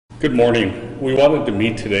Good morning. We wanted to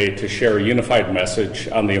meet today to share a unified message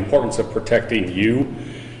on the importance of protecting you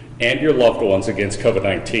and your loved ones against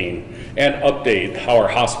COVID-19 and update how our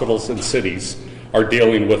hospitals and cities are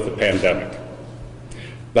dealing with the pandemic.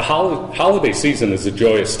 The holiday season is a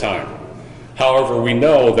joyous time. However, we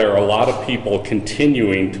know there are a lot of people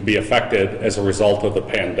continuing to be affected as a result of the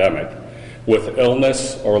pandemic with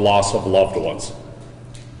illness or loss of loved ones.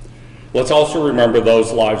 Let's also remember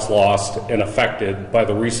those lives lost and affected by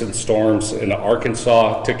the recent storms in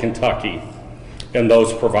Arkansas to Kentucky and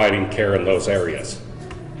those providing care in those areas.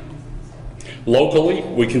 Locally,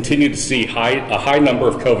 we continue to see a high number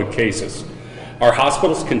of COVID cases. Our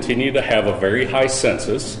hospitals continue to have a very high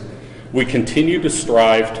census. We continue to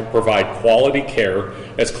strive to provide quality care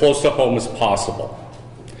as close to home as possible.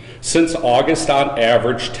 Since August, on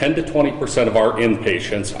average, 10 to 20% of our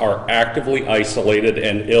inpatients are actively isolated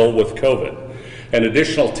and ill with COVID. An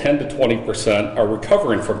additional 10 to 20% are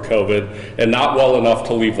recovering from COVID and not well enough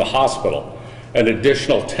to leave the hospital. An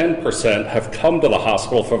additional 10% have come to the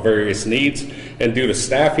hospital for various needs and due to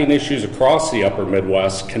staffing issues across the upper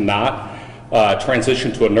Midwest cannot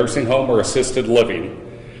transition to a nursing home or assisted living,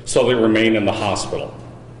 so they remain in the hospital.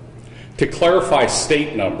 To clarify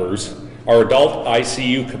state numbers, our adult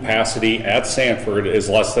ICU capacity at Sanford is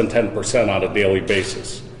less than 10% on a daily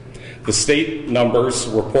basis. The state numbers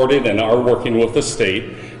reported and are working with the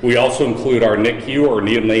state. We also include our NICU or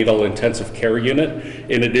neonatal intensive care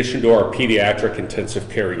unit in addition to our pediatric intensive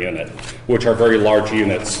care unit, which are very large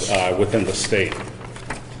units within the state.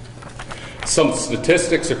 Some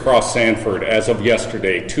statistics across Sanford as of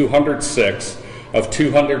yesterday: 206 of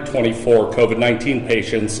 224 COVID-19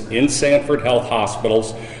 patients in Sanford Health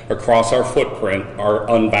hospitals across our footprint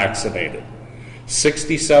are unvaccinated.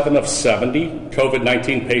 67 of 70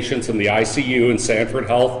 COVID-19 patients in the ICU in Sanford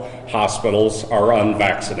Health hospitals are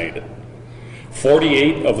unvaccinated.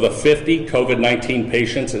 48 of the 50 COVID-19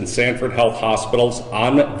 patients in Sanford Health hospitals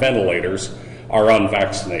on ventilators are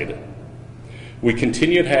unvaccinated. We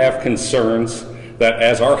continue to have concerns that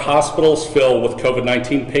as our hospitals fill with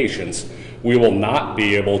COVID-19 patients, we will not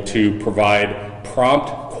be able to provide prompt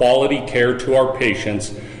quality care to our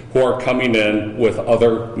patients who are coming in with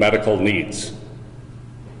other medical needs.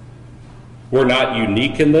 We're not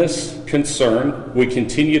unique in this concern. We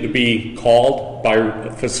continue to be called by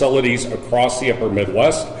facilities across the upper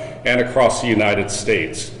Midwest and across the United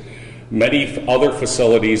States. Many other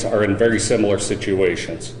facilities are in very similar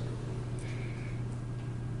situations.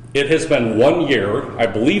 It has been 1 year, I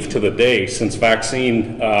believe to the day, since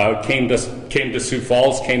vaccine came to Sioux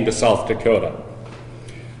Falls, came to South Dakota.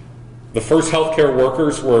 The first healthcare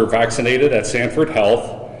workers were vaccinated at Sanford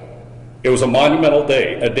Health. It was a monumental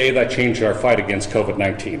day, a day that changed our fight against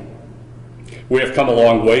COVID-19. We have come a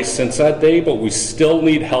long way since that day, but we still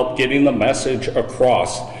need help getting the message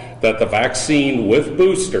across that the vaccine with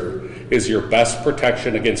booster is your best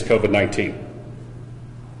protection against COVID-19.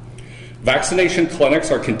 Vaccination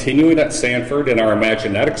clinics are continuing at Sanford in our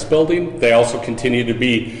Imaginetics building. They also continue to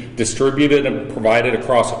be distributed and provided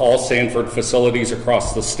across all Sanford facilities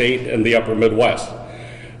across the state and the upper Midwest.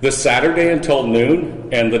 This Saturday until noon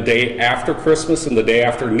and the day after Christmas and the day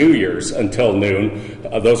after New Year's until noon,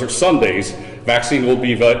 those are Sundays, vaccine will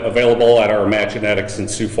be available at our Imaginetics in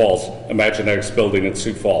Sioux Falls, Imaginetics building in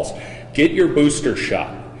Sioux Falls. Get your booster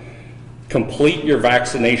shot. Complete your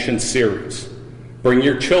vaccination series. Bring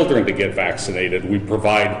your children to get vaccinated. We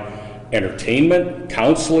provide entertainment,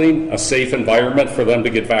 counseling, a safe environment for them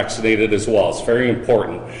to get vaccinated as well. It's very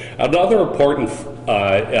important. Another important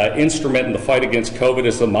instrument in the fight against COVID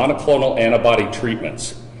is the monoclonal antibody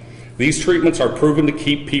treatments. These treatments are proven to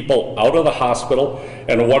keep people out of the hospital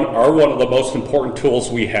and are one of the most important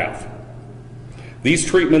tools we have. These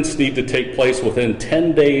treatments need to take place within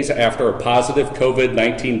 10 days after a positive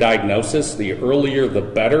COVID-19 diagnosis. The earlier the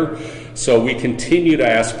better. So we continue to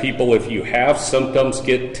ask people, if you have symptoms,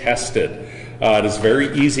 get tested. It is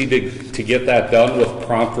very easy to get that done with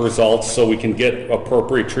prompt results so we can get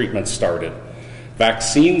appropriate treatment started.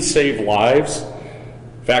 Vaccines save lives.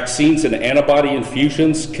 Vaccines and antibody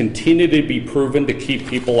infusions continue to be proven to keep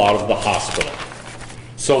people out of the hospital.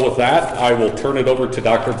 So with that, I will turn it over to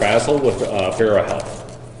Dr. Basil with Avera Health.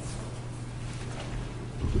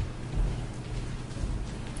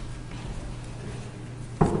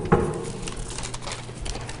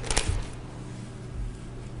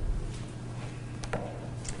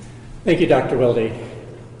 Thank you, Dr. Wilde.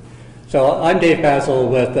 So I'm Dave Basil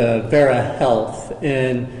with Avera Health,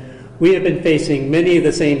 and we have been facing many of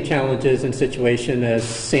the same challenges and situations as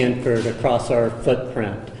Sanford across our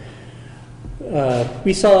footprint.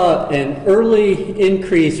 we saw an early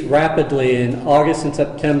increase rapidly in August and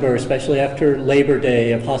September, especially after Labor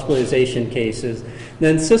Day, of hospitalization cases.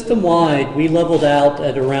 Then system-wide, we leveled out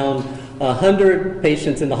at around 100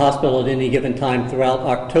 patients in the hospital at any given time throughout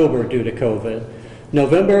October due to COVID.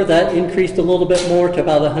 November, that increased a little bit more to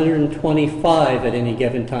about 125 at any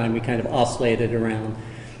given time. We kind of oscillated around.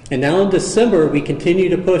 And now in December, we continue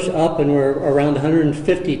to push up, and we're around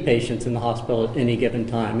 150 patients in the hospital at any given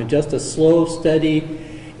time, and just a slow, steady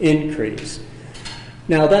increase.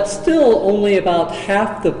 Now, that's still only about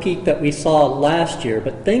half the peak that we saw last year,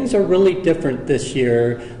 but things are really different this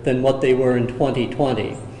year than what they were in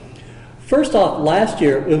 2020. First off, last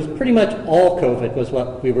year, it was pretty much all COVID was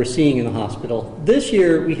what we were seeing in the hospital. This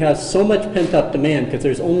year, we have so much pent-up demand because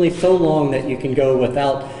there's only so long that you can go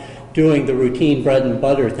without doing the routine bread and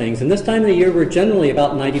butter things. And this time of the year, we're generally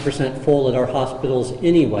about 90% full at our hospitals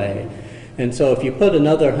anyway. And so if you put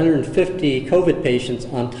another 150 COVID patients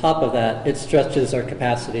on top of that, it stretches our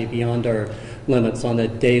capacity beyond our limits on a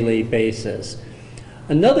daily basis.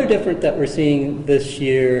 Another difference that we're seeing this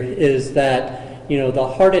year is that the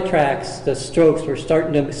heart attacks, the strokes, we're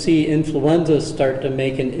starting to see influenza start to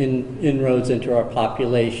make inroads into our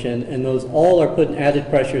population, and those all are putting added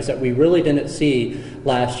pressures that we really didn't see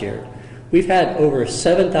last year. We've had over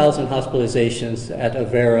 7,000 hospitalizations at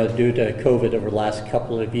Avera due to COVID over the last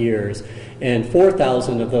couple of years, and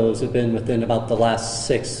 4,000 of those have been within about the last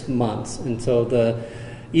 6 months. And so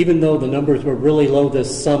even though the numbers were really low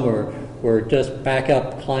this summer, we're just back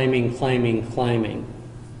up climbing.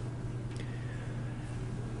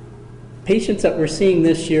 Patients that we're seeing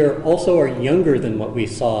this year also are younger than what we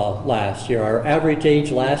saw last year. Our average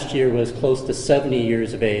age last year was close to 70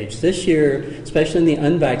 years of age. This year, especially in the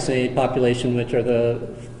unvaccinated population, which are the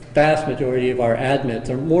vast majority of our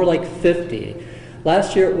admits, are more like 50.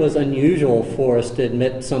 Last year it was unusual for us to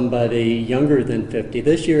admit somebody younger than 50.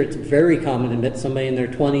 This year it's very common to admit somebody in their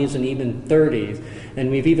 20s and even 30s.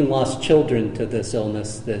 And we've even lost children to this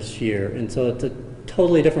illness this year. And so it's a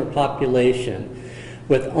totally different population.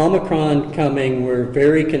 With Omicron coming, we're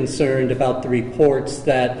very concerned about the reports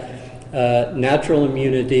that natural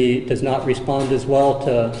immunity does not respond as well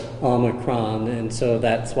to Omicron, and so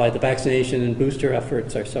that's why the vaccination and booster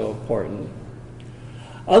efforts are so important.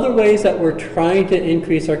 Other ways that we're trying to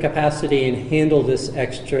increase our capacity and handle this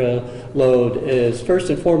extra load is, first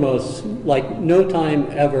and foremost, like no time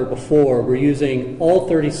ever before, we're using all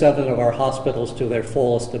 37 of our hospitals to their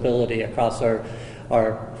fullest ability across our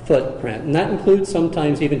footprint. And that includes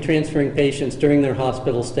sometimes even transferring patients during their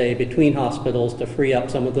hospital stay between hospitals to free up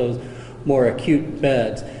some of those more acute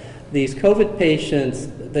beds. These COVID patients,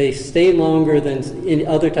 they stay longer than in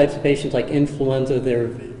other types of patients like influenza. They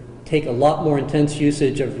take a lot more intense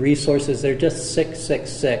usage of resources. They're just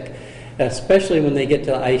sick, especially when they get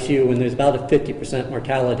to the ICU, when there's about a 50%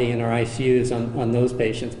 mortality in our ICUs on those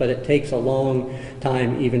patients. But it takes a long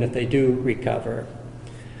time even if they do recover.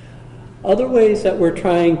 Other ways that we're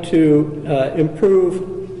trying to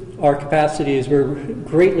improve our capacity is we're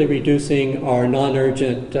greatly reducing our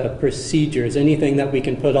non-urgent procedures. Anything that we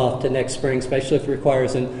can put off to next spring, especially if it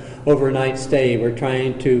requires an overnight stay, we're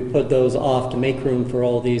trying to put those off to make room for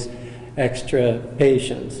all these extra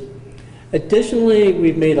patients. Additionally,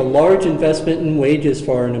 we've made a large investment in wages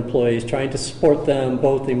for our employees, trying to support them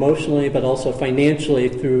both emotionally but also financially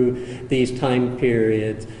through these time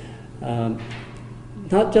periods.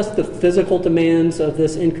 Not just the physical demands of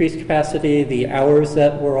this increased capacity, the hours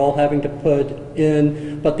that we're all having to put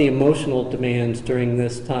in, but the emotional demands during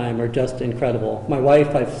this time are just incredible. My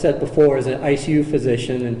wife, I've said before, is an ICU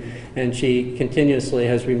physician, and she continuously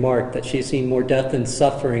has remarked that she's seen more death and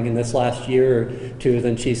suffering in this last year or two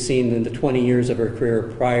than she's seen in the 20 years of her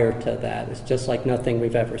career prior to that. It's just like nothing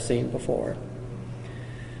we've ever seen before.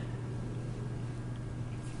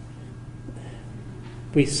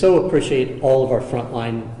 We so appreciate all of our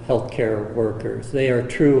frontline healthcare workers. They are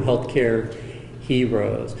true healthcare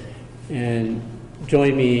heroes. And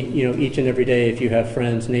join me, each and every day if you have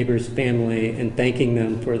friends, neighbors, family, in thanking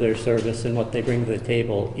them for their service and what they bring to the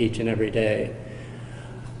table each and every day.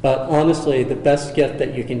 But honestly, the best gift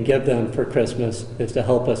that you can give them for Christmas is to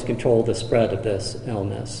help us control the spread of this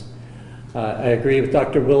illness. I agree with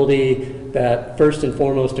Dr. Wilde that first and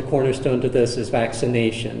foremost a cornerstone to this is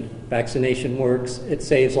vaccination. Vaccination works, it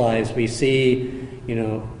saves lives. We see,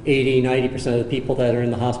 80-90% of the people that are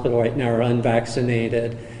in the hospital right now are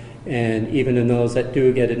unvaccinated, and even in those that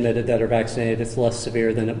do get admitted that are vaccinated, it's less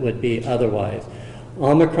severe than it would be otherwise.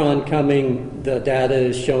 Omicron coming, the data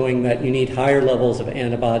is showing that you need higher levels of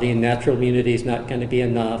antibody, and natural immunity is not going to be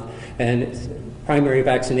enough, and primary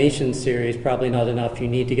vaccination series probably not enough. You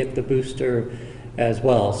need to get the booster as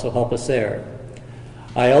well, so help us there.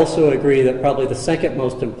 I also agree that probably the second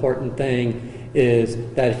most important thing is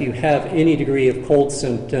that if you have any degree of cold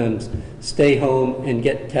symptoms, stay home and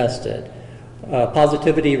get tested.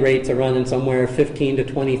 Positivity rates are running somewhere 15 to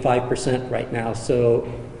 25% right now.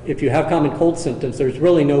 So if you have common cold symptoms, there's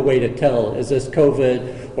really no way to tell, is this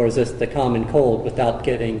COVID or is this the common cold, without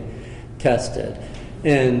getting tested.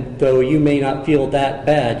 And though you may not feel that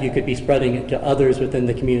bad, you could be spreading it to others within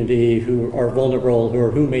the community who are vulnerable, or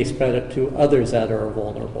who may spread it to others that are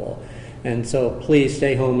vulnerable. And so please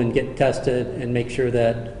stay home and get tested and make sure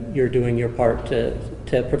that you're doing your part to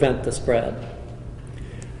prevent the spread.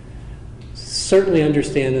 Certainly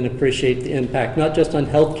understand and appreciate the impact, not just on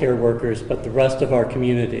healthcare workers, but the rest of our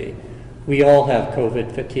community. We all have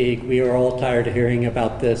COVID fatigue. We are all tired of hearing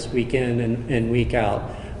about this week in and week out.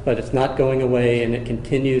 But it's not going away, and it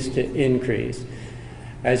continues to increase.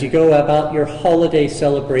 As you go about your holiday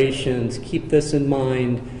celebrations, keep this in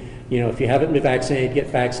mind. You know, if you haven't been vaccinated, get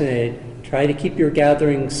vaccinated. Try to keep your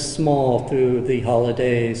gatherings small through the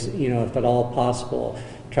holidays, you know, if at all possible.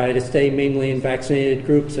 Try to stay mainly in vaccinated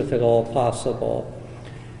groups if at all possible.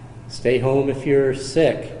 Stay home if you're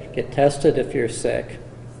sick. Get tested if you're sick.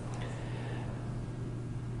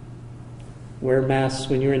 Wear masks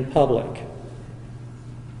when you're in public.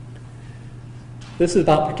 This is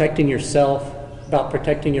about protecting yourself, about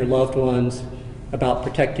protecting your loved ones, about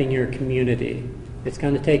protecting your community. It's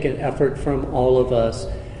going to take an effort from all of us,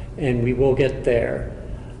 and we will get there.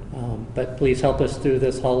 But please help us through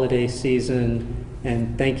this holiday season,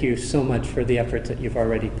 and thank you so much for the efforts that you've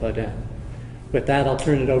already put in. With that, I'll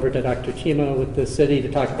turn it over to Dr. Chima with the city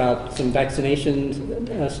to talk about some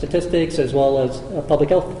vaccination statistics as well as public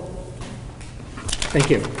health.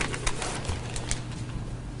 Thank you.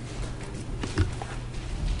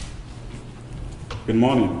 Good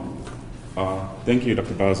morning. Thank you,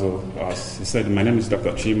 Dr. Basil. As he said, my name is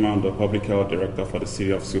Dr. Chima. I'm the Public Health Director for the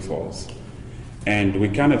City of Sioux Falls. And we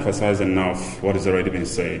can't emphasize enough what has already been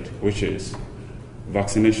said, which is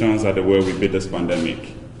vaccinations are the way we beat this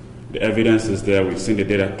pandemic. The evidence is there. We've seen the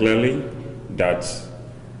data clearly that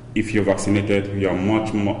if you're vaccinated, you're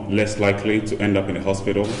much less likely to end up in a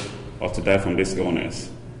hospital or to die from this illness.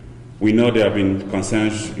 We know there have been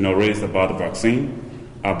concerns raised about the vaccine.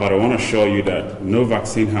 But I want to show you that no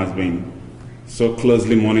vaccine has been so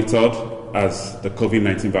closely monitored as the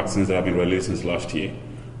COVID-19 vaccines that have been released since last year.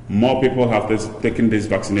 More people have taken these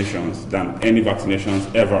vaccinations than any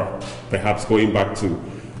vaccinations ever, perhaps going back to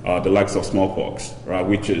the likes of smallpox, right?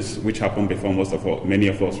 Which happened before many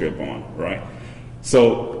of us were born, right?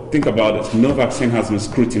 So think about it. No vaccine has been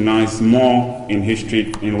scrutinized more in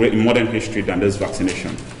history, in modern history, than this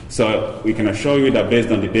vaccination. So we can assure you that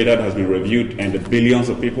based on the data that has been reviewed and the billions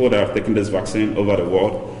of people that have taken this vaccine over the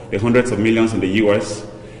world, the hundreds of millions in the US,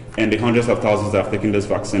 and the hundreds of thousands that have taken this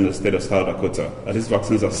vaccine in the state of South Dakota, that these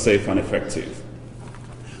vaccines are safe and effective.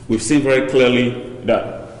 We've seen very clearly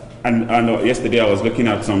that, and yesterday I was looking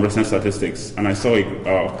at some recent statistics, and I saw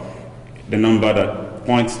the number that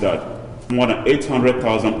points that more than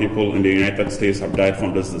 800,000 people in the United States have died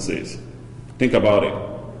from this disease. Think about it.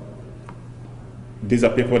 These are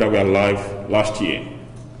people that were alive last year.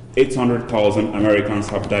 800,000 Americans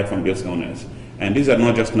have died from this illness. And these are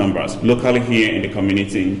not just numbers. Locally here in the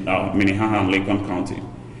community in Minnehaha and Lincoln County,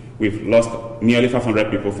 we've lost nearly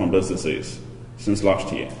 500 people from this disease since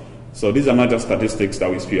last year. So these are not just statistics that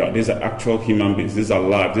we spew out. These are actual human beings. These are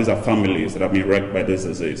lives. These are families that have been wrecked by this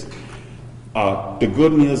disease. The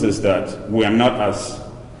good news is that we are not as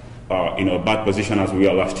bad position as we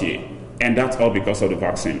were last year. And that's all because of the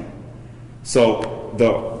vaccine. So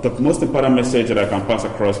the most important message that I can pass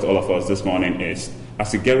across to all of us this morning is,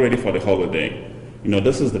 as we get ready for the holiday,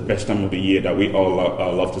 this is the best time of the year that we all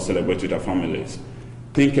love to celebrate with our families.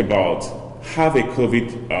 Think about, have a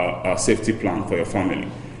COVID safety plan for your family.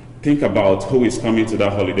 Think about who is coming to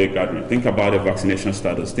that holiday gathering. Think about the vaccination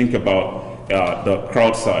status. Think about the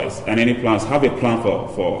crowd size and any plans. Have a plan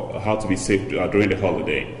for how to be safe during the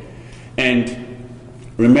holiday. And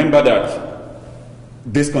remember that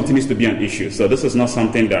this continues to be an issue. So this is not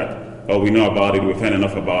something that we know about it, we've heard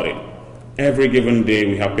enough about it. Every given day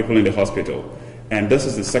we have people in the hospital. And this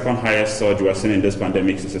is the second highest surge we're seeing in this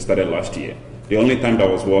pandemic since it started last year. The only time that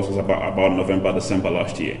was worse was about November, December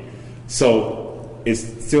last year. So it's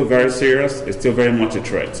still very serious, it's still very much a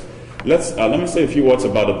threat. Let me say a few words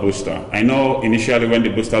about the booster. I know initially when the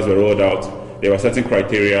boosters were rolled out, there were certain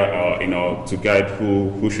criteria to guide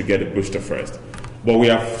who should get the booster first. But we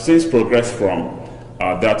have since progressed from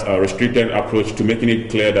that restricted approach to making it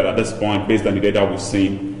clear that at this point, based on the data we've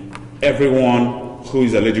seen, everyone who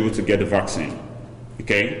is eligible to get the vaccine,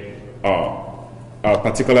 okay,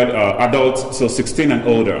 particularly adults, so 16 and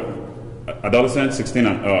older, adolescents 16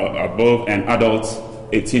 and above, and adults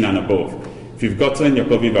 18 and above. If you've gotten your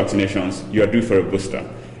COVID vaccinations, you are due for a booster.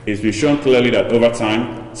 It's been shown clearly that over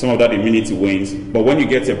time, some of that immunity wanes, but when you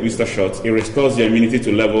get your booster shot, it restores your immunity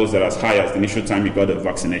to levels that are as high as the initial time you got the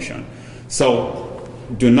vaccination. So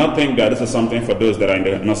do not think that this is something for those that are in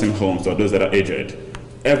the nursing homes or those that are aged.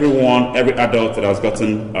 Everyone, every adult that has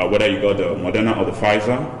gotten, whether you got the Moderna or the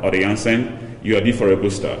Pfizer or the Janssen, you are due for a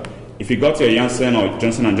booster. If you got your Janssen or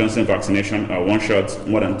Johnson & Johnson vaccination one shot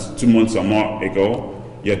more than 2 months or more ago,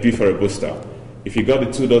 you're due for a booster. If you got the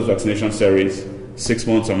 2-dose vaccination series 6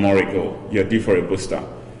 months or more ago, you're due for a booster.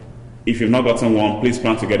 If you've not gotten one, please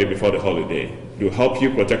plan to get it before the holiday. It will help you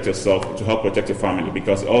protect yourself, to help protect your family,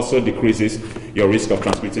 because it also decreases your risk of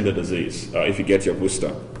transmitting the disease if you get your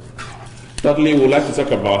booster. Thirdly, we'd like to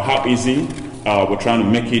talk about how easy we're trying to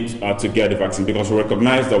make it to get the vaccine, because we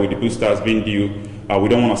recognize that with the boosters being due, we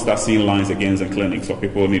don't want to start seeing lines again in clinics for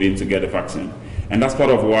people needing to get the vaccine. And that's part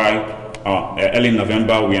of why early in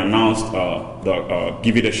November we announced the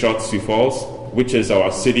Give It a Shot Sioux Falls, which is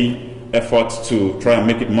our city effort to try and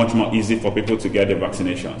make it much more easy for people to get their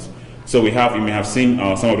vaccinations. So you may have seen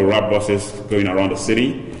some of the RAB buses going around the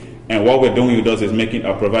city. And what we're doing with those is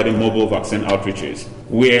providing mobile vaccine outreaches,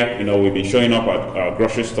 where we've been showing up at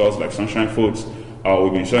grocery stores like Sunshine Foods.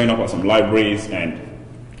 We've been showing up at some libraries and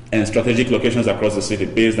strategic locations across the city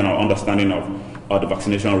based on our understanding of the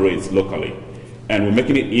vaccination rates locally. And we're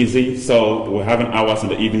making it easy, so we're having hours in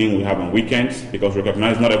the evening, we have on weekends, because we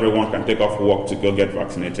recognize not everyone can take off work to go get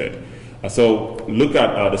vaccinated. So look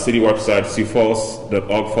at the city website,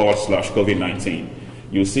 siouxfalls.org/COVID-19.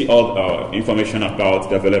 You'll see all information about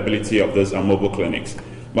the availability of those mobile clinics.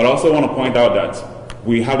 But I also want to point out that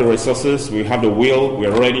we have the resources, we have the will,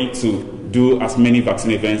 we're ready to do as many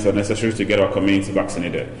vaccine events as necessary to get our community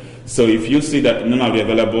vaccinated. So if you see that none of the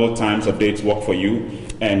available times or dates work for you,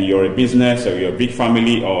 and you're a business or you're a big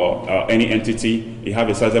family or any entity, you have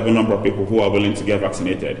a sizable number of people who are willing to get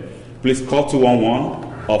vaccinated, please call 211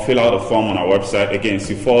 or fill out a form on our website, again,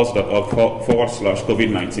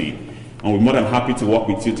 siouxfalls.org/COVID-19. And we're more than happy to work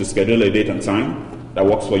with you to schedule a date and time that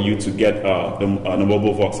works for you to get the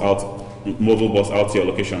mobile bus out to your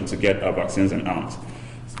location to get vaccines and arms.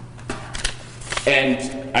 And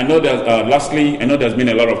I know that, lastly, I know there's been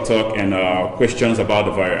a lot of talk and questions about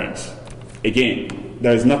the variants. Again,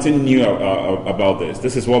 there is nothing new about this.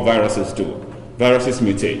 This is what viruses do. Viruses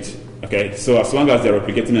mutate. Okay, so as long as they're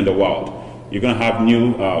replicating in the wild, you're going to have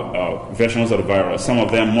new versions of the virus. Some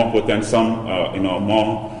of them more potent, some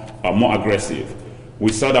more aggressive.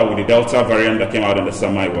 We saw that with the Delta variant that came out in the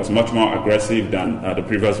summer, it was much more aggressive than the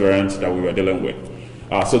previous variants that we were dealing with.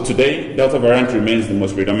 So today, Delta variant remains the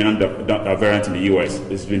most predominant variant in the U.S.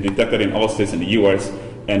 It's been detected in all states in the U.S.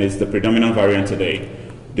 and it's the predominant variant today.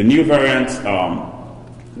 The new variant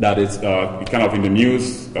that is kind of in the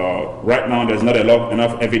news right now, there's not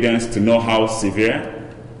enough evidence to know how severe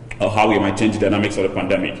or how it might change the dynamics of the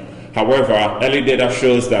pandemic. However, early data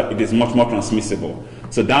shows that it is much more transmissible.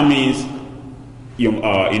 So that means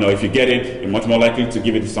if you get it, you're much more likely to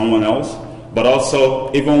give it to someone else. But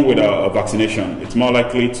also, even with a vaccination, it's more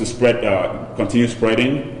likely to spread, continue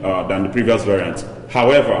spreading than the previous variant.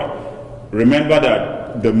 However, remember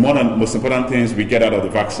that the most important things we get out of the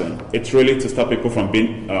vaccine, it's really to stop people from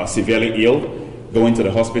being severely ill, going to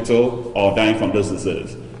the hospital, or dying from those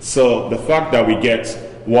diseases. So the fact that we get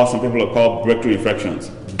what some people are called breakthrough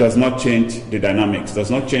infections does not change the dynamics,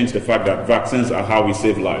 does not change the fact that vaccines are how we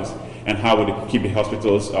save lives and how we keep the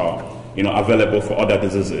hospitals available for other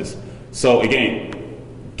diseases. So again,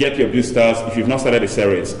 get your boosters if you've not started the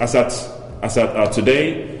series. As at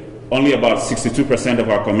today, only about 62% of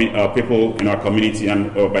our people in our community,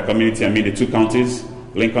 and by community I mean the 2 counties,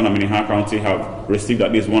 Lincoln and Minnehaha County, have received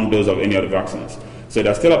at least 1 dose of any of the vaccines. So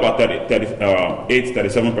there's still about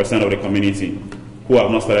 37% of the community who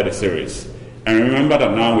have not started the series. And remember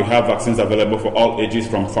that now we have vaccines available for all ages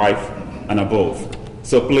from 5 and above.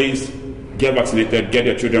 So please get vaccinated, get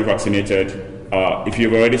your children vaccinated. If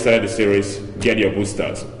you've already started the series, get your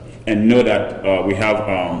boosters, and know that we have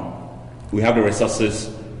the resources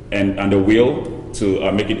and the will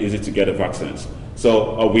to make it easy to get the vaccines.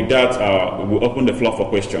 So with that, we'll open the floor for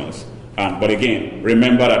questions. But again,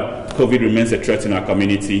 remember that COVID remains a threat in our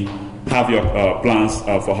community. Have your plans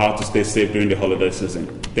for how to stay safe during the holiday season.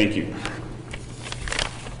 Thank you.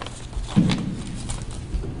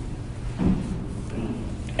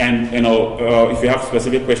 And if you have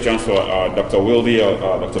specific questions for Dr. Wilde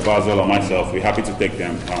or Dr. Basil or myself, we're happy to take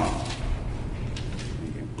them.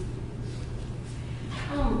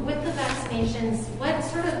 With the vaccinations, what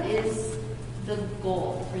sort of is the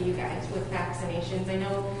goal for you guys with vaccinations? I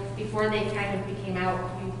know before they kind of became out,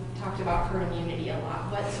 you talked about herd immunity a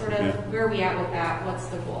lot. What sort of, where are we at with that? What's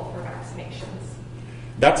the goal for vaccinations?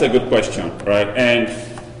 That's a good question, right? And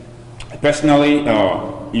personally,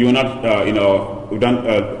 you will not, we don't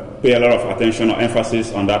pay a lot of attention or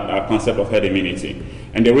emphasis on that concept of herd immunity.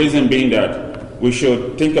 And the reason being that we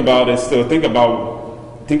should think about it, still think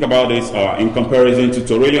about this in comparison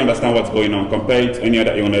to really understand what's going on compared to any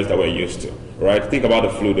other illness that we're used to, right? Think about the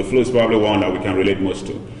flu. The flu is probably one that we can relate most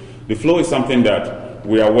to. The flu is something that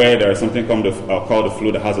we are aware there is something called the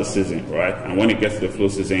flu that has a season, right? And when it gets to the flu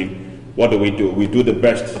season, what do? We do the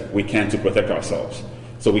best we can to protect ourselves.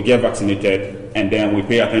 So we get vaccinated, and then we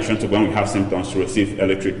pay attention to when we have symptoms to receive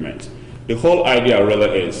early treatment. The whole idea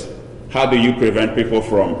really is, how do you prevent people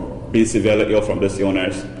from being severely ill from this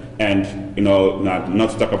illness, and not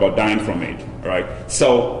to talk about dying from it, right?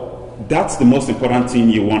 So that's the most important thing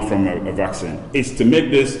you want from a vaccine, is to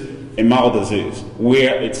make this a mild disease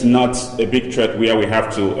where it's not a big threat, where we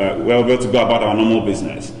have to we're able to go about our normal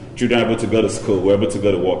business. Children are able to go to school, we're able to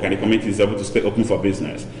go to work, and the community is able to stay open for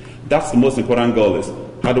business. That's the most important goal, is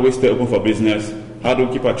how do we stay open for business, how do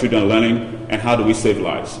we keep our children learning, and how do we save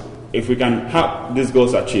lives? If we can have these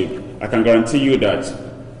goals achieved, I can guarantee you that,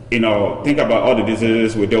 think about all the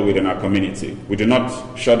diseases we deal with in our community. We do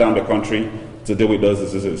not shut down the country to deal with those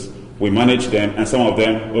diseases. We manage them, and some of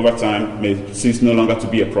them, over time, may cease no longer to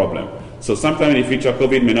be a problem. So sometime in the future,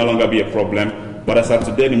 COVID may no longer be a problem, but as of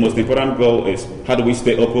today, the most important goal is, how do we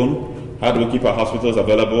stay open? How do we keep our hospitals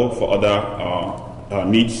available for other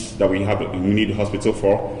needs that we need the hospital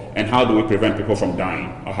for? And how do we prevent people from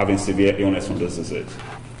dying or having severe illness from this disease?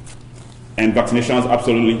 And vaccinations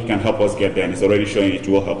absolutely can help us get there, and it's already showing it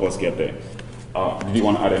will help us get there. Did you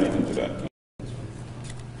want to add anything to that?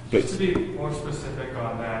 Please. Just to be more specific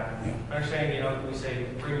on that, I'm saying, we say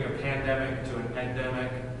bringing a pandemic to an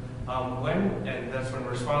endemic. And that's when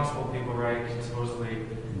responsible people, right, can supposedly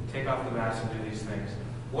take off the mask and do these things.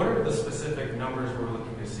 What are the specific numbers we're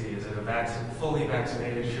looking to see? Is it a fully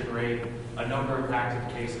vaccination rate, a number of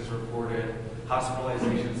active cases reported,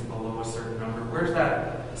 hospitalizations below a certain number? Where's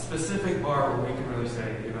that specific bar where we can really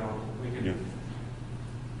say, we can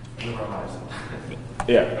live our lives?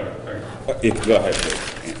 Go ahead,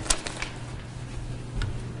 please.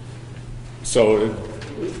 So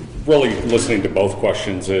really listening to both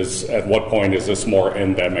questions is, at what point is this more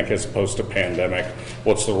endemic as opposed to pandemic?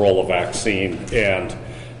 What's the role of vaccine? And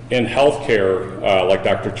in healthcare, like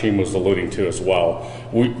Dr. Cheem was alluding to as well,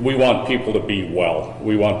 we want people to be well.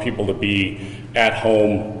 We want people to be at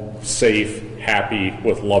home, safe, happy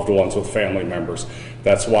with loved ones, with family members.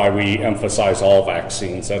 That's why we emphasize all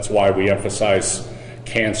vaccines. That's why we emphasize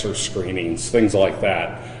cancer screenings, things like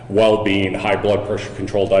that. Well-being, high blood pressure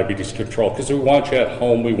control, diabetes control, because we want you at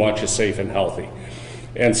home, we want you safe and healthy.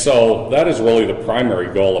 And so that is really the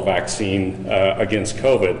primary goal of vaccine against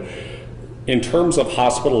COVID. In terms of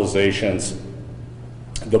hospitalizations,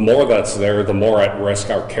 the more that's there, the more at risk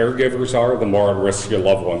our caregivers are, the more at risk your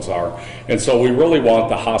loved ones are. And so we really want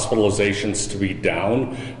the hospitalizations to be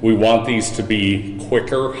down. We want these to be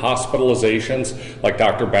quicker hospitalizations, like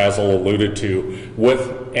Dr. Basil alluded to,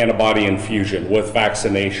 with antibody infusion, with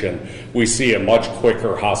vaccination. We see a much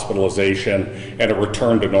quicker hospitalization and a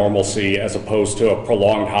return to normalcy, as opposed to a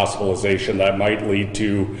prolonged hospitalization that might lead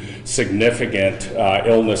to significant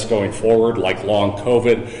illness going forward, like long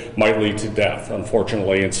COVID, might lead to death,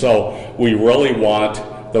 unfortunately. And so we really want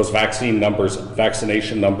those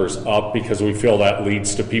vaccination numbers up, because we feel that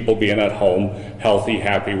leads to people being at home, healthy,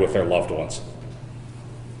 happy with their loved ones.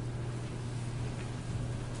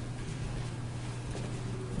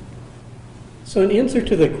 So in answer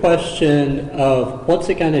to the question of what's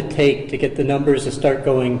it going to take to get the numbers to start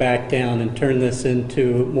going back down and turn this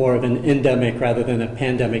into more of an endemic rather than a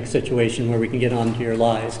pandemic situation where we can get on to your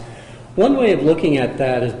lives, one way of looking at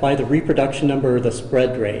that is by the reproduction number or the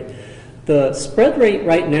spread rate. The spread rate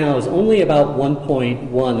right now is only about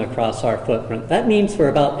 1.1 across our footprint. That means for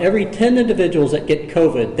about every 10 individuals that get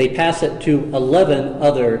COVID, they pass it to 11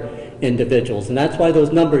 other individuals. And that's why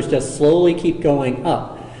those numbers just slowly keep going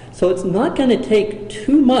up. So it's not going to take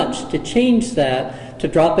too much to change that, to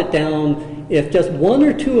drop it down. If just one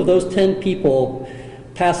or two of those 10 people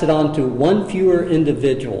pass it on to one fewer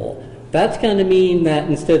individual, that's going to mean that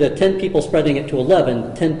instead of 10 people spreading it to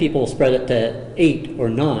 11, 10 people spread it to 8 or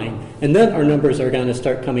 9. And then our numbers are going to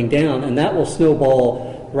start coming down, and that will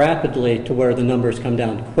snowball rapidly to where the numbers come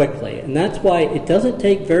down quickly. And that's why it doesn't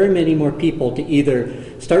take very many more people to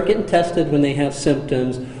either start getting tested when they have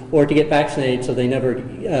symptoms or to get vaccinated so they never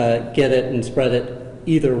get it and spread it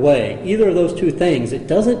either way. Either of those two things. It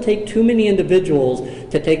doesn't take too many individuals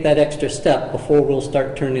to take that extra step before we'll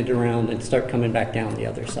start turning it around and start coming back down the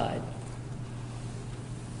other side.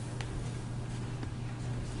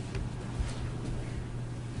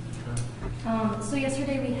 So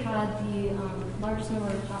yesterday we had the largest number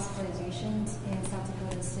of hospitalizations in South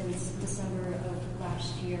Dakota since December of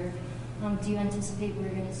last year. Do you anticipate we're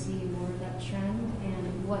going to see more of that trend,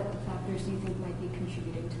 and what factors do you think might be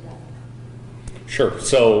contributing to that? Sure.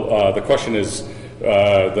 So the question is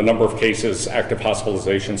the number of cases, active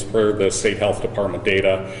hospitalizations per the state health department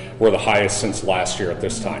data were the highest since last year at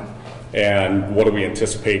this time. And what do we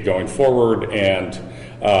anticipate going forward? And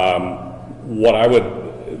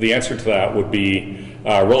the answer to that would be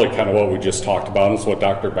really kind of what we just talked about, and it's what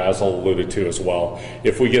Dr. Basil alluded to as well.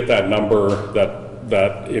 If we get that number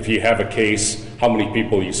that if you have a case, how many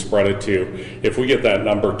people you spread it to, if we get that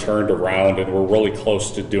number turned around and we're really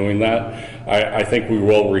close to doing that, I think we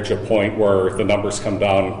will reach a point where the numbers come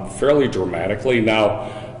down fairly dramatically. Now,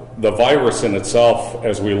 the virus in itself,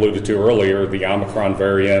 as we alluded to earlier, the Omicron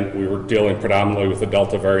variant, we were dealing predominantly with the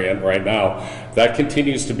Delta variant right now. That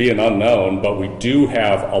continues to be an unknown, but we do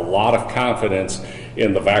have a lot of confidence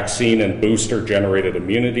in the vaccine and booster generated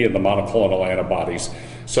immunity and the monoclonal antibodies.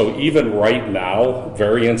 So even right now,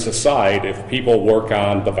 variants aside, if people work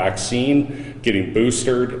on the vaccine, getting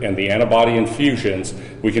boosted, and the antibody infusions,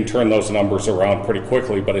 we can turn those numbers around pretty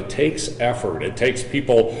quickly. But it takes effort. It takes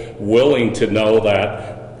people willing to know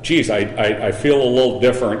that, geez, I feel a little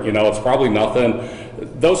different. You know, it's probably nothing.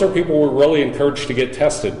 Those are people we're really encouraged to get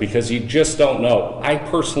tested because you just don't know. I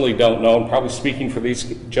personally don't know, and probably speaking for these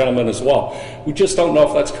gentlemen as well. We just don't know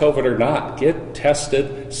if that's COVID or not. Get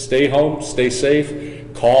tested, stay home, stay safe.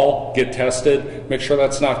 Call, get tested, make sure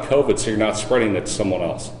that's not COVID so you're not spreading it to someone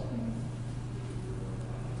else.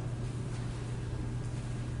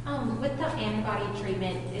 With the antibody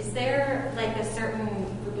treatment, is there like a certain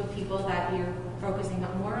group of people that you're focusing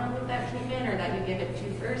more on with that treatment, or that you give it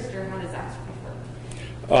to first, or how does that work?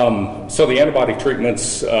 So the antibody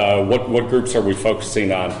treatments, what groups are we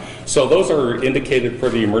focusing on? So those are indicated for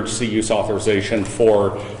the emergency use authorization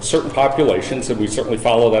for certain populations, and we certainly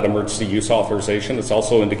follow that emergency use authorization. It's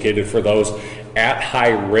also indicated for those at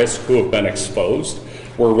high risk who have been exposed.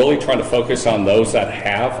 We're really trying to focus on those that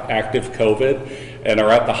have active COVID and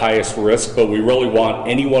are at the highest risk, but we really want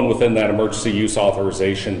anyone within that emergency use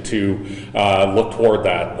authorization to look toward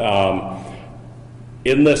that.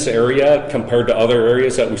 In this area, compared to other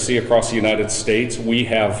areas that we see across the United States, we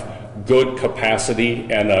have good capacity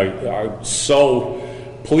and are so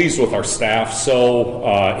pleased with our staff,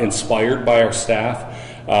 so inspired by our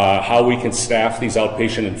staff, how we can staff these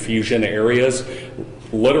outpatient infusion areas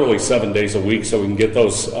literally 7 days a week so we can get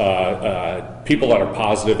those people that are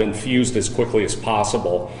positive infused as quickly as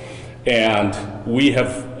possible. And we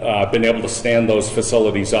have been able to stand those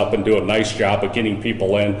facilities up and do a nice job of getting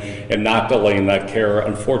people in and not delaying that care.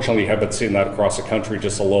 Unfortunately, have been seeing that across the country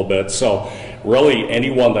just a little bit. So really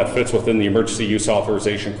anyone that fits within the emergency use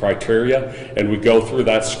authorization criteria, and we go through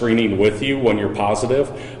that screening with you when you're positive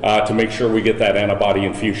to make sure we get that antibody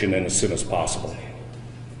infusion in as soon as possible.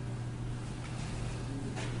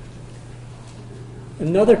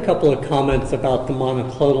 Another couple of comments about the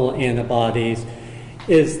monoclonal antibodies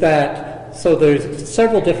is that, so there's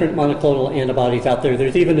several different monoclonal antibodies out there.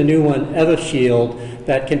 There's even a new one, EvaShield,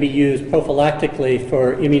 that can be used prophylactically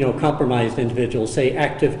for immunocompromised individuals, say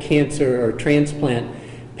active cancer or transplant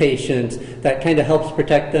patients, that kind of helps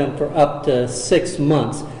protect them for up to 6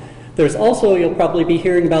 months. There's also, you'll probably be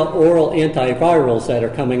hearing about oral antivirals that are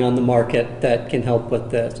coming on the market that can help with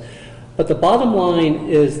this. But the bottom line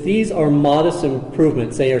is these are modest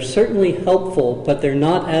improvements. They are certainly helpful, but they're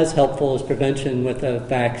not as helpful as prevention with a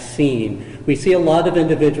vaccine. We see a lot of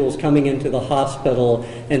individuals coming into the hospital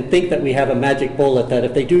and think that we have a magic bullet that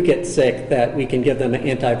if they do get sick, that we can give them an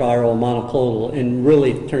antiviral monoclonal and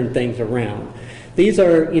really turn things around. These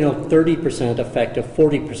are, 30% effective,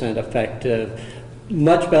 40% effective.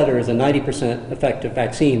 Much better is a 90% effective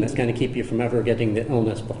vaccine that's going to keep you from ever getting the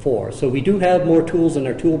illness before. So we do have more tools in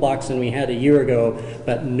our toolbox than we had a year ago,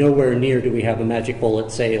 but nowhere near do we have a magic bullet,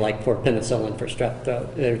 say, like for penicillin for strep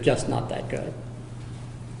throat. They're just not that good.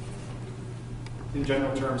 In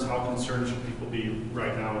general terms, how concerned should people be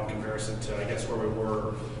right now in comparison to, I guess, where we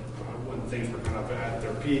were when things were kind of at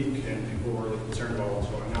their peak and people were really concerned about what's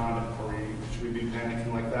going on? Should we be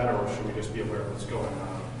panicking like that, or should we just be aware of what's going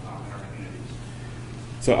on?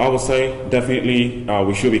 So I would say definitely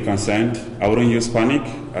we should be concerned. I wouldn't use panic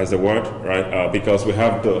as the word, right? Because we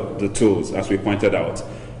have the tools, as we pointed out.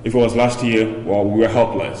 If it was last year, well, we were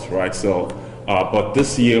helpless, right? So, but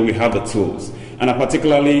this year we have the tools. And I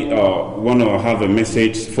particularly want to have a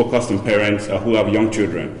message focused on parents who have young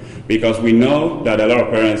children, because we know that a lot of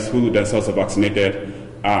parents who themselves are vaccinated,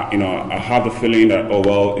 have the feeling that, oh,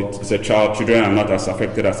 well, it's a child, children are not as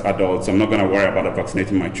affected as adults, so I'm not going to worry about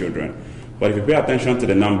vaccinating my children. But if you pay attention to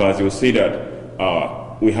the numbers, you'll see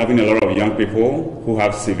that we're having a lot of young people who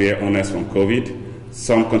have severe illness from COVID.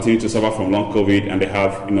 Some continue to suffer from long COVID, and they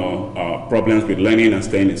have problems with learning and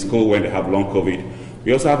staying in school when they have long COVID.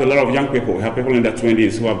 We also have a lot of young people. We have people in their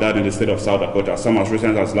 20s who have died in the state of South Dakota, some as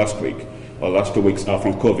recent as last week or last 2 weeks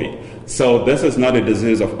from COVID. So this is not a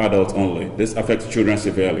disease of adults only. This affects children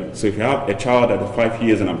severely. So if you have a child that is 5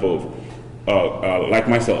 years and above, like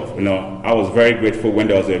myself, I was very grateful when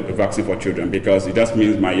there was a vaccine for children, because it just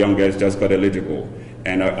means my youngest just got eligible,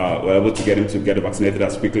 and we're able to get him to get vaccinated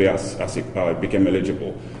as quickly as he became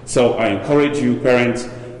eligible. So I encourage you, parents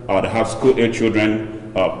that have school-age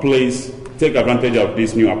children, please take advantage of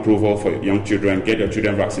this new approval for young children. Get your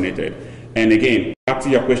children vaccinated. And again, back to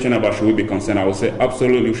your question about should we be concerned, I would say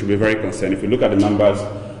absolutely we should be very concerned. If you look at the numbers,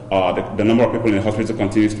 the number of people in the hospital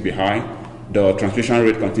continues to be high. The transmission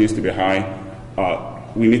rate continues to be high.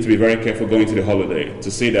 We need to be very careful going to the holiday to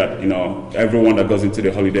see that everyone that goes into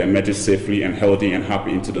the holiday emerges safely and healthy and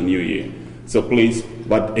happy into the new year. So please,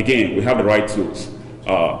 but again, we have the right tools.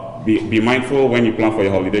 Be mindful when you plan for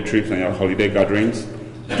your holiday trips and your holiday gatherings.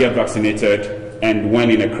 Get vaccinated, and when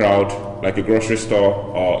in a crowd, like a grocery store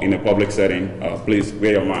or in a public setting, please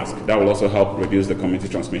wear your mask. That will also help reduce the community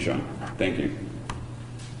transmission. Thank you.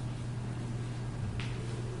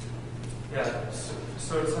 Yeah,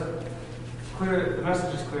 so it's clear, the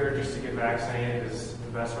message is clear, just to get vaccinated is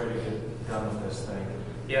the best way to get done with this thing.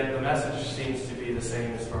 Yet the message seems to be the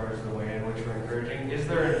same as far as the way in which we're encouraging. Is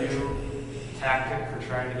there a new tactic for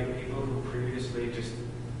trying to get people who previously just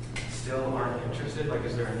still aren't interested? Like,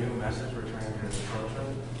 is there a new message we're trying to approach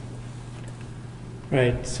them?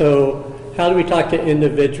 Right. So how do we talk to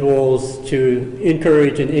individuals to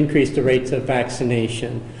encourage and increase the rates of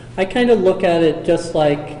vaccination? I kind of look at it just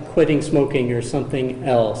like quitting smoking or something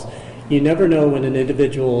else. You never know when an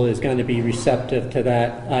individual is going to be receptive to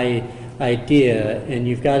that idea, and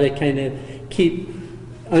you've got to kind of keep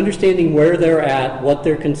understanding where they're at, what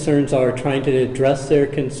their concerns are, trying to address their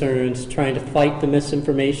concerns, trying to fight the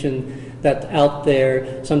misinformation that's out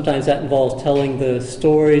there. Sometimes that involves telling the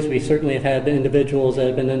stories. We certainly have had individuals that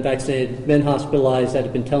have been unvaccinated, been hospitalized, that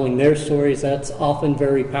have been telling their stories. That's often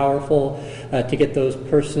very powerful to get those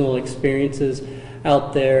personal experiences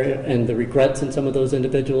out there, and the regrets in some of those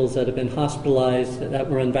individuals that have been hospitalized that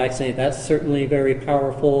were unvaccinated. That's certainly very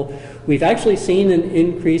powerful. We've actually seen an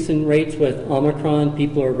increase in rates with Omicron.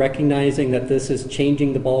 People are recognizing that this is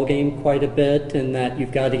changing the ballgame quite a bit, and that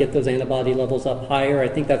you've got to get those antibody levels up higher. I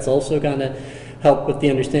think that's also going to help with the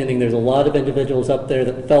understanding there's a lot of individuals up there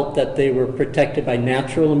that felt that they were protected by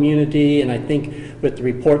natural immunity, and I think with the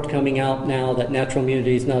report coming out now that natural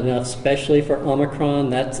immunity is not enough, especially for Omicron,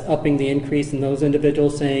 that's upping the increase in those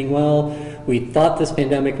individuals saying, well, we thought this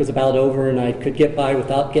pandemic was about over and I could get by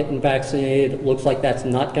without getting vaccinated. It looks like that's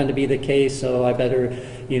not going to be the case, so I better,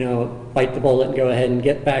 bite the bullet and go ahead and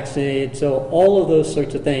get vaccinated. So all of those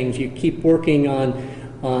sorts of things, you keep working on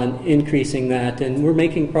increasing that, and we're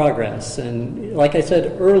making progress. And like I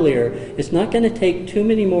said earlier, it's not going to take too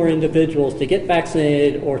many more individuals to get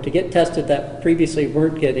vaccinated or to get tested that previously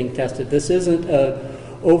weren't getting tested. This isn't an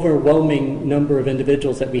overwhelming number of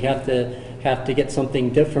individuals that we have to get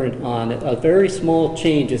something different on. A very small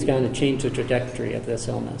change is going to change the trajectory of this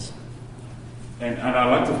illness. And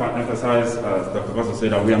I'd like to emphasize, as Dr. Basso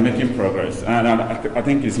said, that we are making progress. And I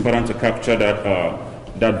think it's important to capture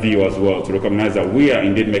that view as well, to recognize that we are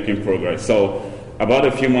indeed making progress. So about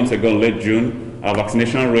a few months ago, late June, our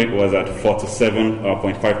vaccination rate was at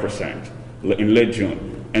 47.5% in late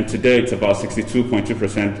June. And today it's about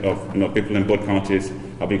 62.2% of people in both counties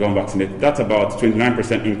have become vaccinated. That's about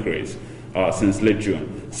 29% increase since late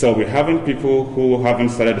June. So we're having people who haven't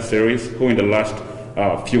started the series, who in the last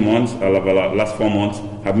few months, last 4 months,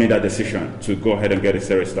 have made that decision to go ahead and get the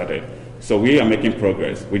series started. So we are making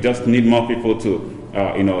progress. We just need more people to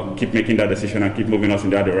keep making that decision and keep moving us in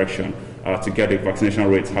that direction to get the vaccination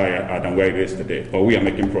rates higher than where it is today. But we are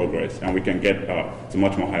making progress, and we can get to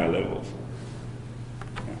much more higher levels.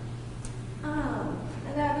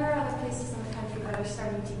 And there are other places in the country that are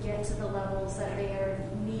starting to get to the levels that they are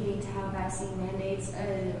needing to have vaccine mandates.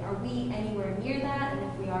 Are we anywhere near that? And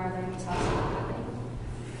if we are there any talks about happening?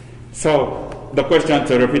 So the question,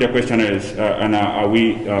 to repeat the question is, are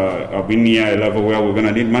we near a level where we're going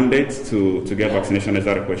to need mandates to get vaccination? Is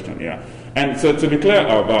that a question? Yeah. And so to be clear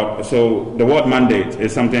about, so the word mandate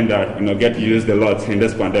is something that gets used a lot in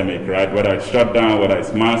this pandemic, right? Whether it's shutdown, whether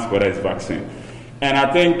it's mask, whether it's vaccine. And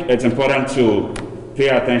I think it's important to pay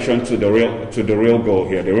attention to the real goal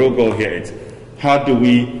here. The real goal here is how do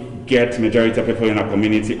we get majority of people in our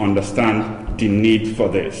community understand the need for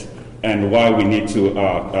this and why we need to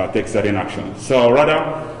take certain action. So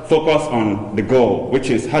rather focus on the goal,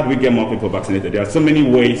 which is how do we get more people vaccinated. There are so many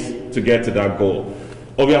ways to get to that goal.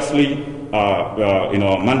 Obviously,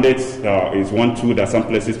 mandates is one tool that some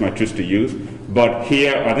places might choose to use. But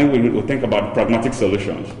here, I think we will think about pragmatic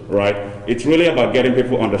solutions, right? It's really about getting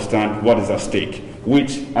people to understand what is at stake,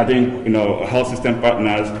 which I think, health system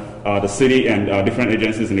partners, the city and different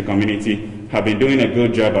agencies in the community have been doing a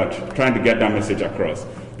good job at trying to get that message across.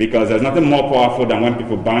 Because there's nothing more powerful than when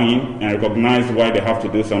people buy in and recognize why they have to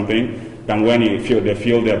do something than when they feel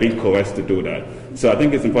they're being coerced to do that. So I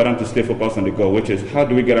think it's important to stay focused on the goal, which is how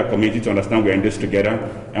do we get our community to understand we're in this together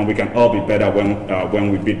and we can all be better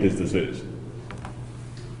when we beat this disease.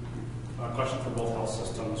 Question for both health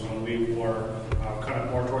systems. When we were kind of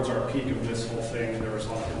more towards our peak of this whole thing, there was a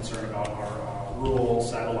lot of concern about our rural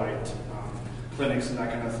satellite clinics and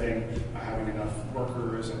that kind of thing, having enough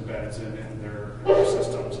workers and beds in their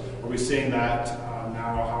systems. Are we seeing that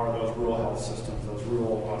now? How are those rural health systems, those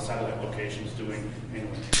rural satellite locations doing anyway?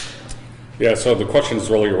 Yeah, so the question is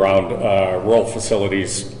really around rural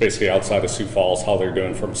facilities, basically outside of Sioux Falls, how they're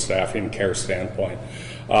doing from a staffing care standpoint.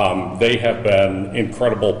 They have been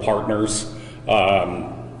incredible partners,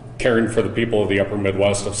 caring for the people of the upper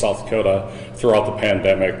Midwest of South Dakota throughout the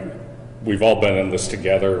pandemic. We've all been in this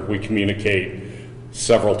together. We communicate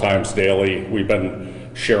several times daily. We've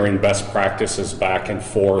been sharing best practices back and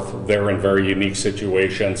forth. They're in very unique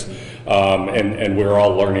situations, and we're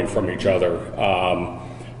all learning from each other.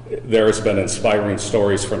 There's been inspiring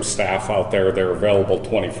stories from staff out there. They're available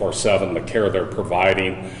 24/7. The care they're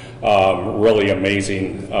providing, really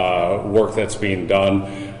amazing work that's being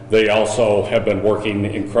done. They also have been working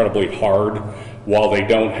incredibly hard while they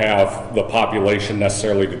don't have the population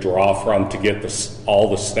necessarily to draw from to get all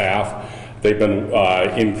the staff. They've been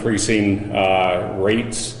increasing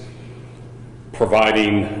rates,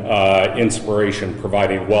 providing inspiration,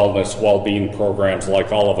 providing wellness, well-being programs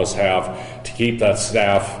like all of us have to keep that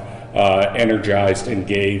staff energized,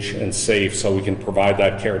 engaged, and safe so we can provide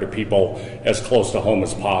that care to people as close to home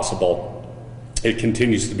as possible. It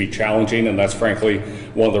continues to be challenging, and that's frankly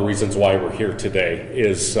one of the reasons why we're here today,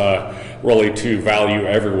 is really to value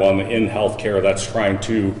everyone in healthcare that's trying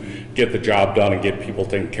to get the job done and get people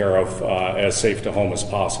taken care of as safe to home as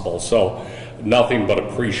possible. So nothing but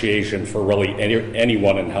appreciation for really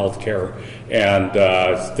anyone in healthcare. And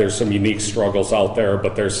there's some unique struggles out there,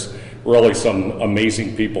 but there's really some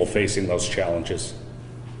amazing people facing those challenges.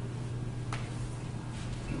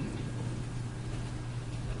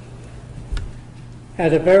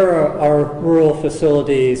 At Avera, our rural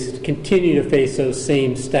facilities continue to face those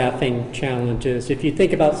same staffing challenges. If you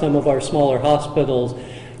think about some of our smaller hospitals,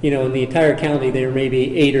 in the entire county, there may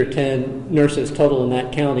be 8 or 10 nurses total in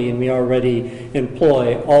that county, and we already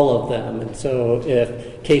employ all of them. And so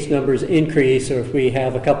if case numbers increase, or if we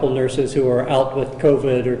have a couple nurses who are out with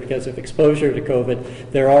COVID or because of exposure to COVID,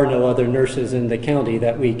 there are no other nurses in the county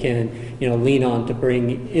that we can, lean on to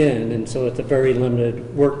bring in. And so it's a very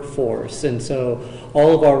limited workforce. And so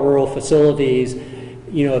all of our rural facilities,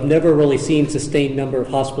 have never really seen sustained number of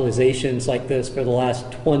hospitalizations like this for the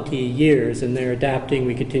last 20 years, and they're adapting.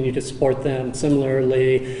 We continue to support them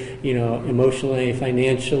similarly, emotionally,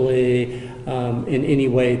 financially, in any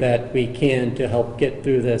way that we can to help get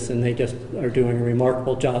through this, and they just are doing a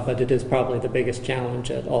remarkable job, but it is probably the biggest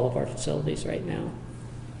challenge at all of our facilities right now.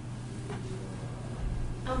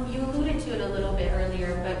 You alluded to it a little bit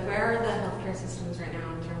earlier, but where are the healthcare systems right now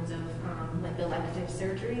in terms of like elective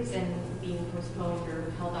surgeries and being postponed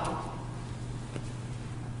or held off?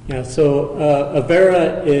 Yeah, so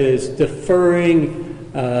Avera is deferring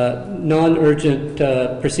non-urgent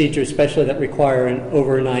procedures, especially that require an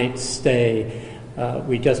overnight stay.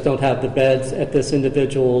 We just don't have the beds at this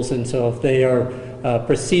individual's, and so if they are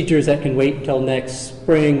procedures that can wait until next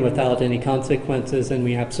spring without any consequences, and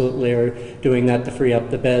we absolutely are doing that to free up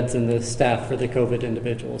the beds and the staff for the COVID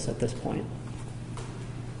individuals at this point.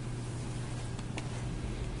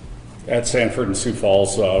 At Sanford and Sioux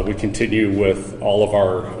Falls, we continue with all of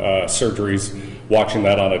our surgeries, watching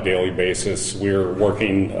that on a daily basis. We're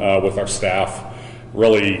working with our staff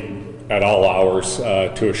really at all hours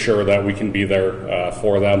to assure that we can be there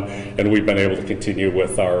for them, and we've been able to continue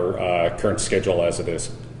with our current schedule as it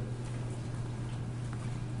is.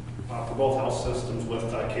 For both health systems,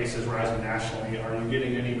 with cases rising nationally, are you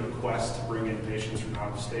getting any requests to bring in patients from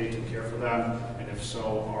out of state and care for them? And if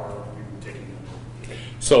so, are you taking them?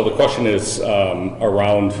 So the question is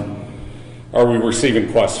around Are we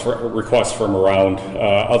receiving requests from around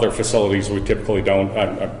other facilities we typically don't?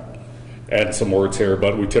 I'm adding some words here,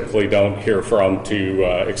 but we typically don't hear from to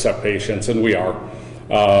accept patients, and we are.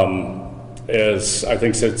 As I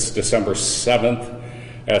think since December 7th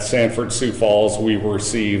at Sanford, Sioux Falls, we've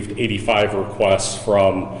received 85 requests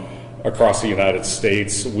from across the United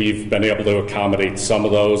States. We've been able to accommodate some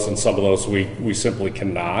of those, and some of those we simply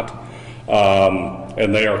cannot.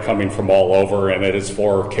 And they are coming from all over, and it is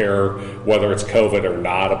for care, whether it's COVID or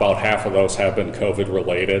not. About half of those have been COVID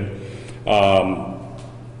related.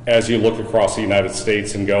 As you look across the United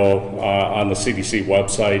States and go on the CDC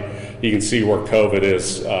website, you can see where COVID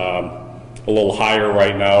is a little higher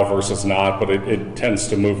right now versus not, but it tends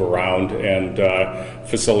to move around, and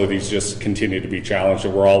facilities just continue to be challenged,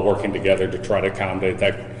 and we're all working together to try to accommodate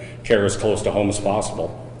that care as close to home as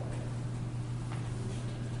possible.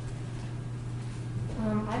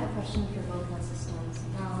 I have a question for both health systems.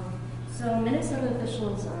 So Minnesota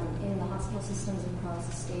officials in the hospital systems across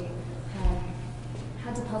the state have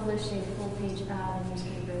had to publish a full-page ad in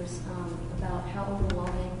newspapers about how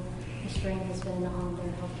overwhelming the strain has been on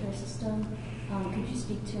their healthcare system. Could you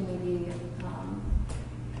speak to maybe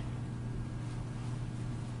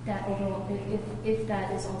that overall, if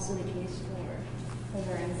that is also the case for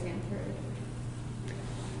over in Sanford?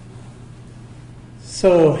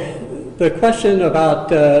 So the question about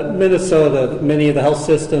Minnesota, many of the health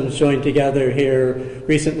systems joined together here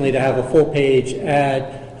recently to have a full-page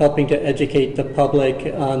ad helping to educate the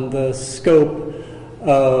public on the scope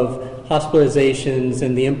of hospitalizations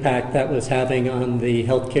and the impact that was having on the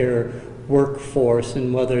healthcare workforce,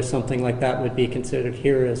 and whether something like that would be considered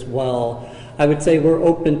here as well. I would say we're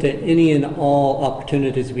open to any and all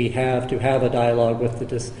opportunities we have to have a dialogue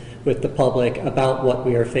with the public about what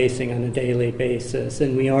we are facing on a daily basis.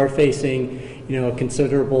 And we are facing,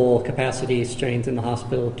 considerable capacity strains in the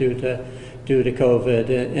hospital due to COVID,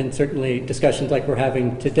 and certainly discussions like we're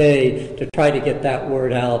having today to try to get that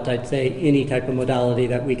word out. I'd say any type of modality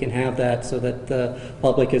that we can have that so that the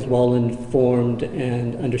public is well informed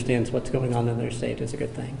and understands what's going on in their state is a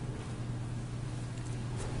good thing.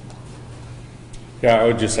 Yeah, I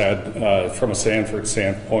would just add, from a Sanford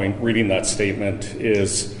standpoint, reading that statement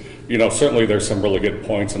is, certainly there's some really good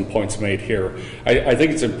points and points made here. I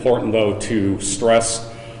think it's important, though, to stress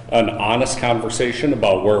an honest conversation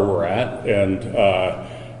about where we're at and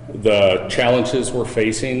the challenges we're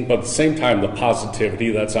facing, but at the same time, the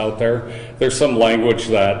positivity that's out there. There's some language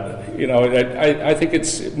that, I think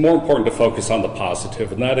it's more important to focus on the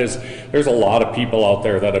positive, and that is there's a lot of people out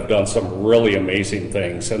there that have done some really amazing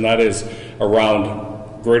things, and that is around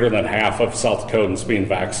greater than half of South Dakotans being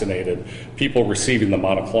vaccinated, people receiving the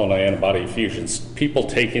monoclonal antibody infusions, people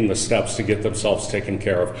taking the steps to get themselves taken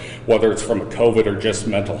care of, whether it's from a COVID or just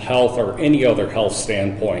mental health or any other health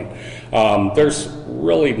standpoint. There's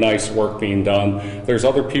really nice work being done. There's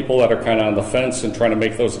other people that are kind of on the fence and trying to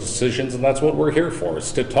make those decisions, and that's what we're here for,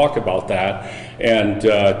 is to talk about that and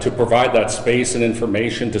to provide that space and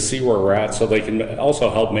information to see where we're at so they can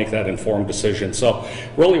also help make that informed decision. So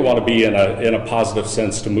really want to be in a positive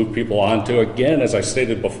sense to move people on to, again, as I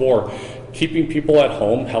stated before, keeping people at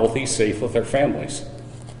home healthy, safe with their families.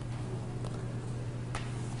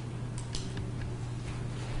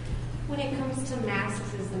 When it comes to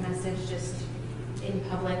masks, is the message just in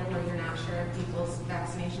public where you're not sure of people's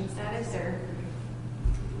vaccination status, or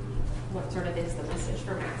what sort of is the message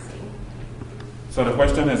for masking? So the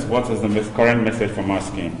question is, what is the current message for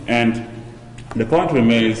masking? And the point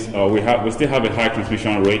remains, we still have a high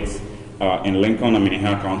transmission rate in Lincoln and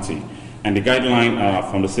Minnehaha County. And the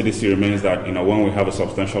guideline from the CDC remains that, when we have a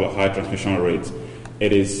substantial or high transmission rate,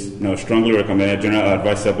 it is strongly recommended, generally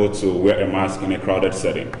advisable to wear a mask in a crowded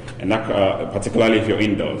setting. And that, particularly if you're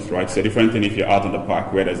indoors, right? It's a different thing if you're out in the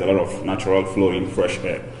park where there's a lot of natural flowing fresh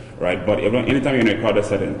air, right? But anytime you're in a crowded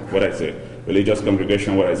setting, whether it's a religious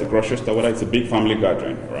congregation, whether it's a grocery store, whether it's a big family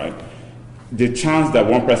gathering, right? The chance that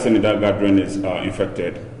one person in that gathering is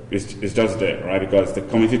infected is just there, right? Because the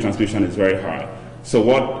community transmission is very high. So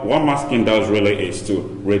what masking does really is to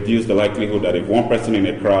reduce the likelihood that if one person in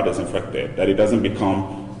a crowd is infected, that it doesn't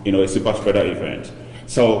become, a super spreader event.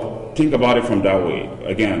 So think about it from that way.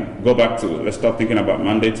 Again, go back to, let's stop thinking about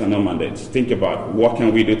mandates and no mandates. Think about what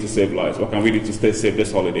can we do to save lives? What can we do to stay safe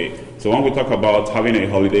this holiday? So when we talk about having a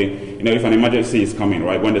holiday, if an emergency is coming,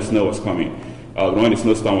 right? When the snow was coming, when the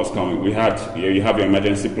snowstorm was coming, you have your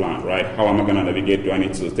emergency plan, right? How am I going to navigate? Do I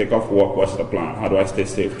need to take off work? What's the plan? How do I stay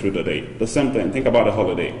safe through the day? The same thing. Think about the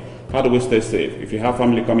holiday. How do we stay safe? If you have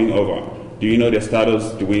family coming over, do you know their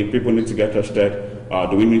status? Do people need to get tested?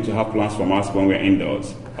 Do we need to have plans for masks when we're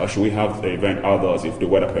indoors? Or should we have the event outdoors if the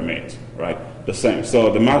weather permits, right? The same.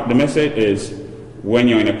 So the message is, when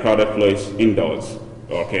you're in a crowded place indoors,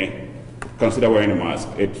 okay, consider wearing a mask.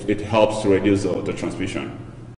 It helps to reduce the transmission.